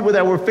some people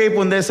that were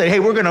faithful and they said, hey,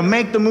 we're going to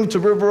make the move to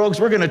River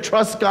Oaks. We're going to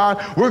trust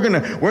God.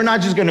 We're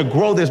not just going to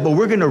grow this, but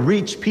we're going to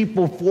reach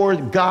people for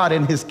God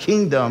and his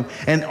kingdom.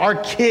 And our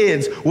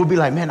kids will be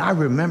like, man, I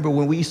remember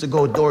when we used to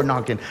go door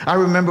knocking. I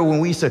remember when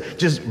we used to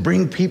just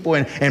bring people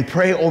and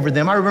pray over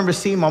them. I remember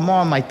seeing my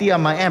mom, my tia,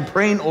 my aunt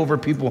praying over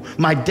people.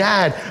 My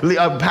dad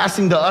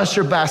passing the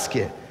usher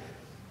basket.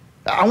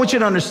 I want you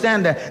to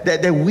understand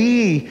that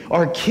we,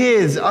 our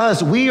kids,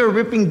 us, we are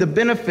reaping the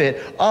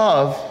benefit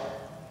of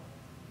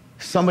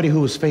somebody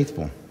who is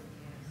faithful.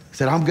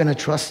 Said, I'm going to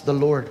trust the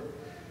Lord.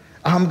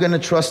 I'm going to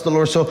trust the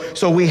Lord.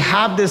 So we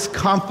have this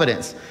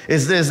confidence,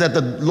 is this, that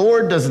the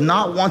Lord does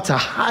not want to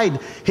hide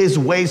his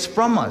ways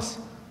from us.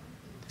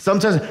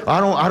 Sometimes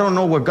I don't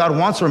know what God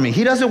wants from me.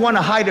 He doesn't want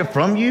to hide it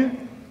from you.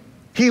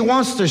 He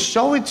wants to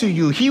show it to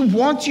you. He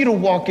wants you to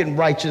walk in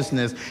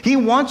righteousness. He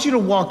wants you to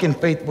walk in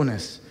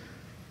faithfulness.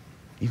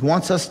 He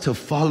wants us to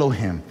follow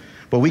him.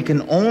 But we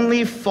can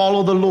only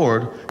follow the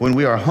Lord when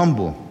we are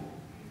humble.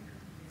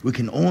 We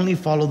can only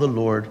follow the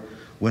Lord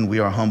when we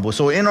are humble.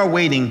 So in our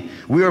waiting,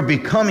 we are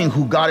becoming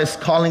who God is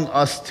calling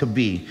us to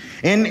be.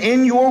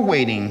 In your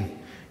waiting,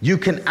 you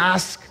can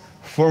ask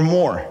for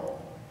more.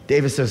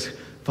 David says,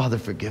 Father,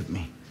 forgive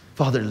me.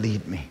 Father,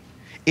 lead me.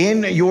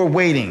 In your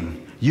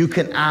waiting, you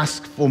can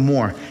ask for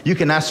more. You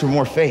can ask for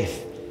more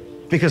faith,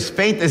 because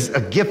faith is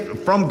a gift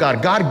from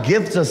God. God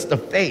gives us the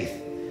faith.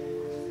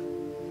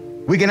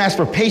 We can ask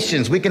for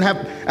patience. We can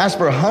ask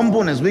for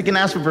humbleness. We can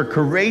ask for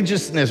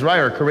courageousness, right?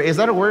 Or is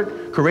that a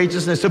word?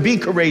 Courageousness, to be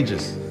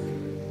courageous.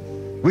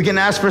 We can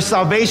ask for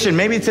salvation.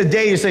 Maybe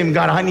today you're saying,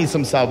 God, I need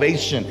some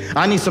salvation.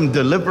 I need some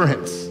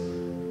deliverance.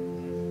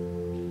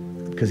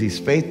 Because he's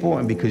faithful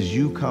and because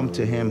you come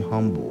to him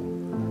humble,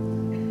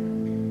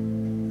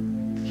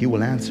 he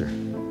will answer.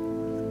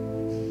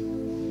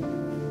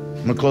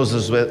 I'm going to close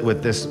this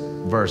with this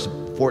verse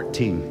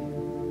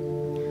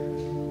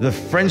 14. The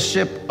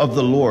friendship of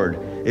the Lord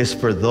is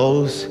for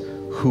those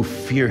who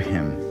fear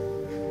him,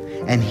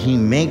 and he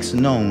makes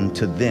known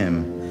to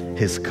them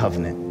his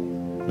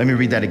covenant. Let me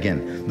read that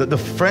again. The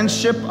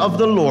friendship of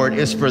the Lord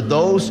is for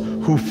those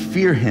who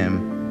fear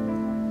him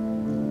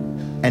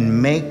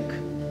and make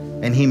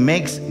and he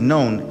makes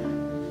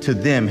known to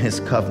them his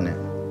covenant.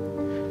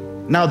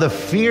 Now the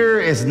fear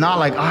is not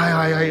like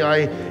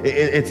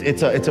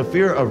it's a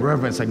fear of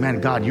reverence. Like, man,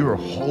 God, you are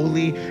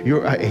holy.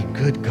 You're a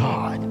good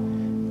God.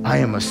 I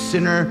am a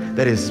sinner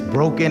that is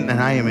broken, and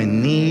I am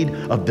in need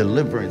of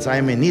deliverance. I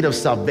am in need of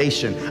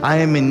salvation. I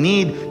am in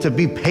need to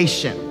be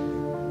patient.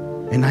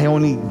 And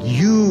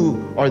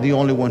you are the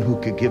only one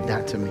who could give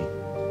that to me.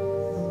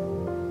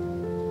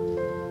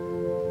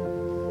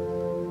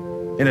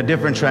 In a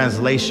different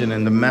translation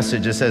in the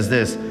Message, it says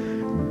this: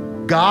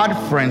 God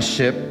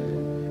friendship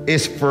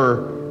is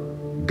for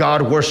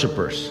God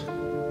worshipers.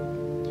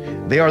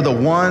 They are the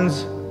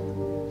ones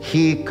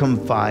he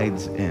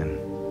confides in.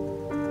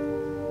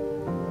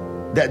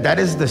 That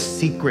is the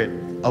secret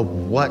of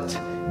what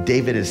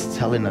David is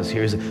telling us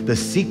here. Is the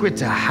secret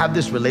to have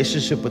this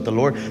relationship with the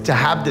Lord, to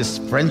have this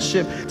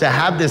friendship, to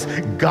have this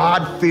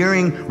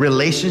God-fearing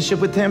relationship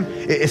with him,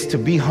 is to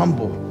be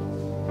humble.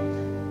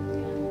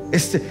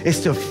 It's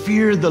to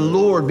fear the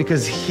Lord,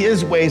 because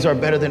his ways are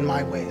better than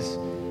my ways.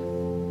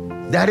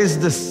 That is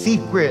the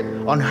secret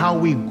on how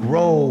we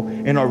grow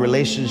in our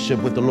relationship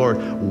with the Lord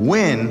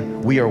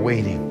when we are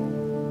waiting.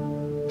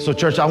 So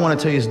church, I want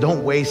to tell you is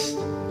don't waste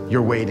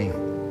your waiting.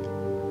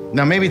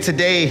 Now maybe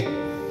today,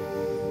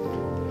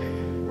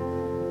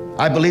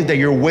 I believe that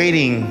your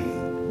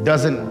waiting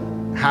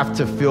doesn't have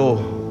to feel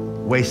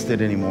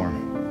wasted anymore.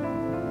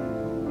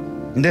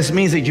 And this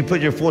means that you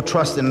put your full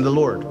trust in the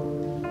Lord.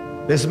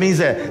 This means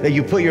that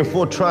you put your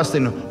full trust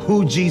in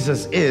who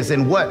Jesus is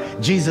and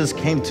what Jesus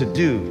came to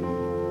do.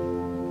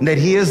 And that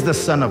he is the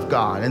Son of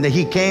God, and that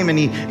he came and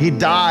he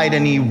died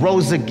and he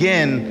rose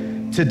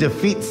again to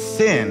defeat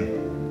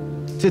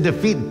sin, to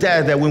defeat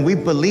death. That when we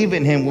believe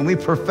in him, when we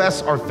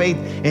profess our faith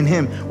in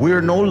him, we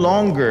are no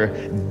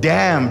longer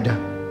damned,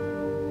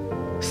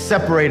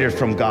 separated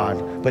from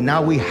God, but now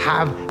we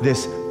have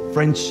this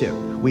friendship.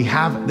 We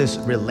have this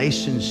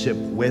relationship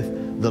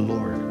with the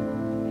Lord.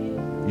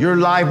 Your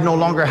life no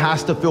longer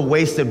has to feel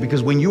wasted,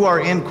 because when you are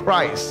in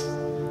Christ,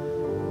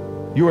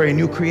 you are a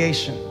new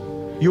creation.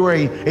 You are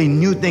a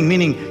new thing,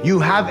 meaning you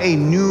have a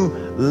new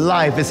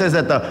life. It says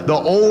that the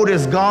old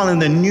is gone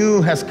and the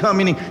new has come,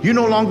 meaning you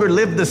no longer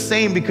live the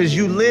same, because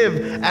you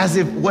live as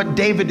if what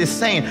David is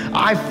saying.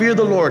 I fear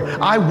the Lord.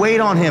 I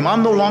wait on him.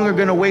 I'm no longer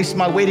going to waste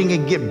my waiting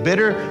and get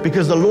bitter,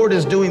 because the Lord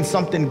is doing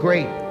something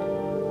great.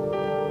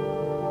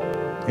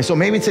 And so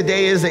maybe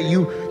today is that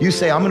you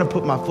say, I'm going to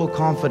put my full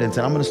confidence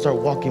and I'm going to start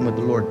walking with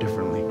the Lord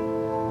differently.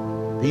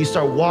 That you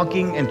start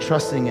walking and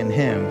trusting in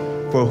him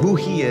for who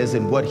he is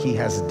and what he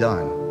has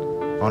done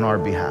on our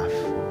behalf.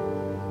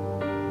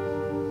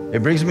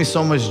 It brings me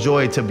so much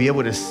joy to be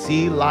able to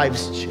see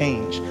lives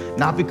change,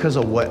 not because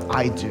of what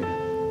I do,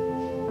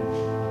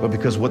 but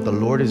because what the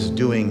Lord is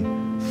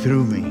doing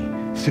through me,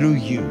 through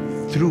you,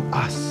 through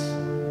us,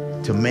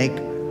 to make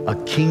a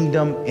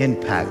kingdom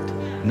impact,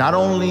 not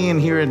only in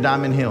here in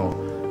Diamond Hill,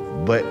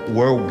 but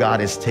where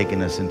God is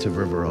taking us into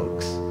River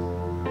Oaks.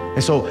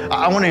 And so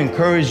I want to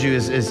encourage you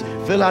is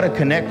fill out a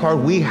connect card.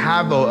 We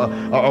have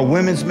a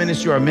women's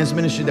ministry, our men's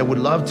ministry that would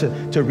love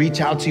to reach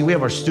out to you. We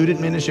have our student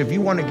ministry. If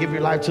you want to give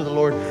your life to the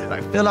Lord,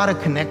 fill out a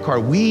connect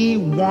card. We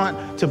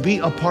want to be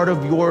a part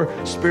of your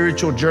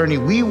spiritual journey.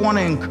 We want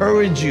to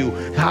encourage you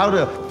how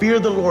to fear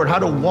the Lord, how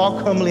to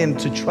walk humbly and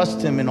to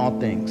trust him in all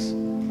things.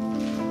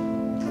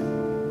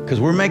 Because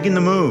we're making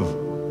the move.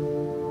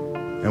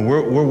 And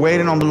we're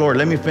waiting on the Lord.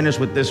 Let me finish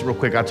with this real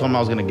quick. I told him I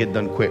was going to get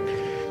done quick.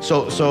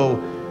 So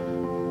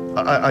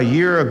a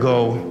year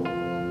ago,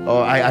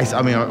 I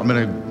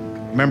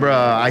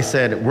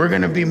said, we're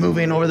going to be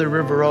moving over the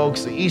River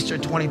Oaks, Easter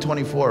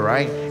 2024,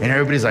 right? And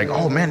everybody's like,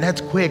 oh man, that's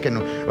quick. And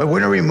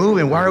when are we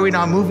moving? Why are we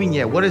not moving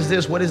yet? What is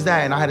this? What is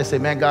that? And I had to say,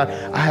 man, God,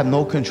 I have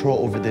no control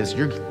over this.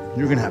 You're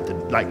going to have to,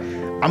 I'm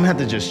going to have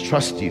to just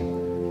trust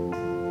you.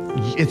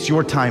 It's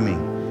your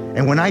timing.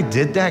 And when I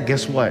did that,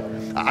 guess what?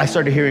 I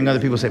started hearing other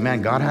people say,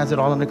 man, God has it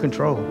all under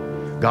control.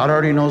 God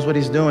already knows what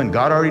he's doing.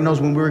 God already knows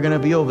when we were going to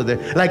be over there.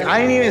 Like, I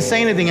didn't even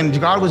say anything, and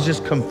God was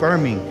just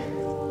confirming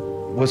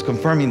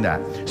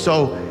that.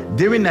 So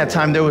during that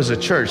time, there was a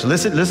church.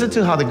 Listen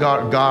to how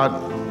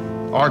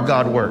our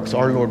God works,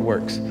 our Lord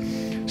works.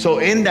 So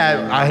in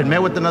that, I had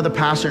met with another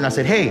pastor, and I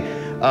said, hey,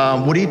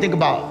 what do you think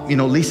about,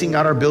 leasing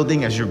out our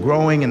building as you're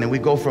growing? And then we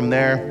go from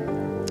there.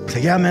 I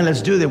said, yeah, man,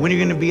 let's do that. When are you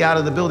going to be out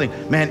of the building?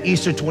 Man,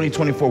 Easter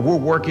 2024, we're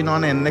working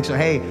on it. And the next one,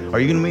 hey, are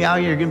you going to be out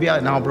here? You're going to be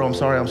out? No, bro, I'm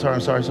sorry.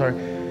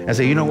 I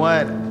said, you know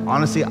what?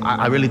 Honestly,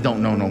 I really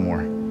don't know no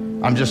more.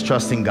 I'm just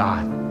trusting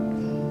God.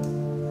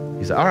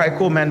 He said, all right,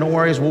 cool, man. No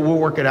worries. We'll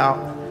work it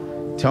out.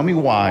 Tell me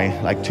why,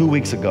 like 2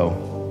 weeks ago,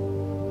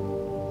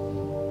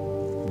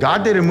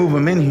 God didn't move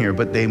them in here,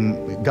 but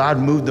God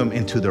moved them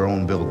into their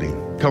own building.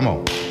 Come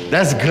on.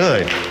 That's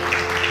good.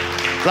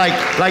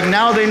 Like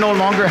now they no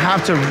longer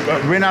have to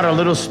rent out a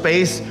little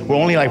space where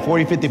only like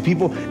 40, 50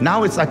 people.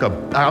 Now it's like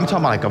I'm talking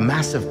about like a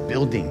massive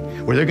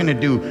building where they're gonna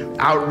do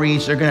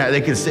outreach. They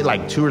can sit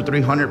like 200 or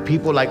 300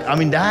 people.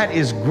 That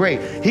is great.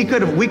 We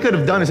could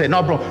have done and said,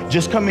 no, bro,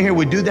 just come in here.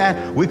 We do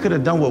that. We could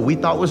have done what we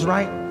thought was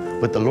right,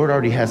 but the Lord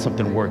already had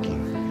something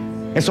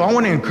working. And so I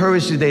want to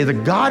encourage you today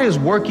that God is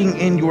working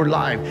in your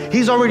life.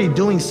 He's already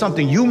doing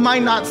something. You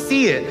might not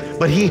see it,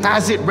 but he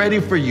has it ready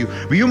for you.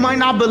 You might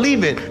not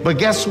believe it, but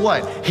guess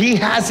what? He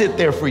has it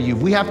there for you.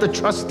 We have to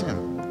trust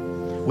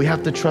him. We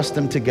have to trust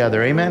him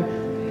together.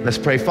 Amen. Let's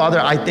pray. Father,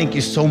 I thank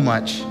you so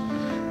much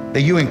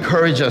that you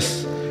encourage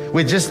us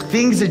with just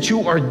things that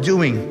you are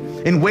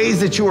doing, in ways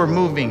that you are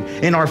moving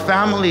in our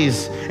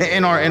families,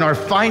 in our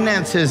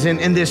finances,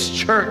 in this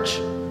church.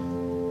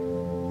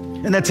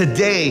 And that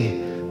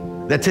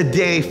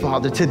today,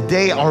 Father,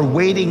 today our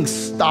waiting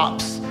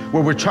stops,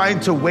 where we're trying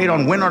to wait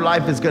on when our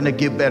life is going to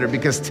get better.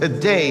 Because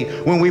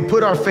today, when we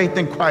put our faith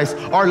in Christ,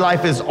 our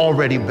life is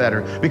already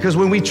better. Because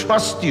when we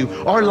trust you,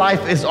 our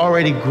life is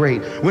already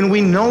great. When we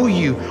know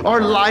you,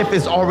 our life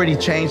is already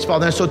changed,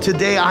 Father. And so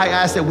today I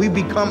ask that we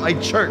become a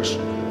church,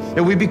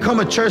 that we become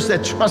a church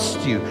that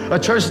trusts you, a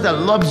church that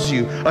loves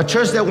you, a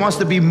church that wants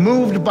to be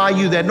moved by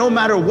you, that no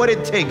matter what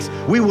it takes,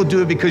 we will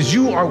do it because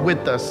you are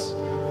with us.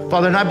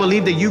 Father, and I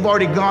believe that you've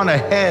already gone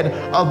ahead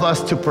of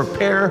us to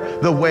prepare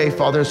the way,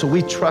 Father, so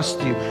we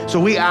trust you. So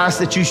we ask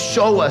that you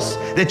show us,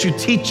 that you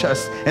teach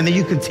us, and that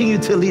you continue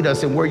to lead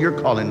us in where you're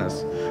calling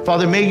us.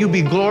 Father, may you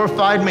be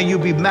glorified, may you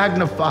be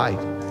magnified.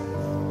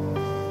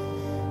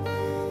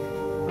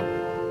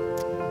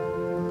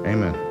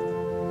 Amen.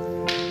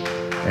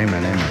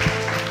 Amen, amen.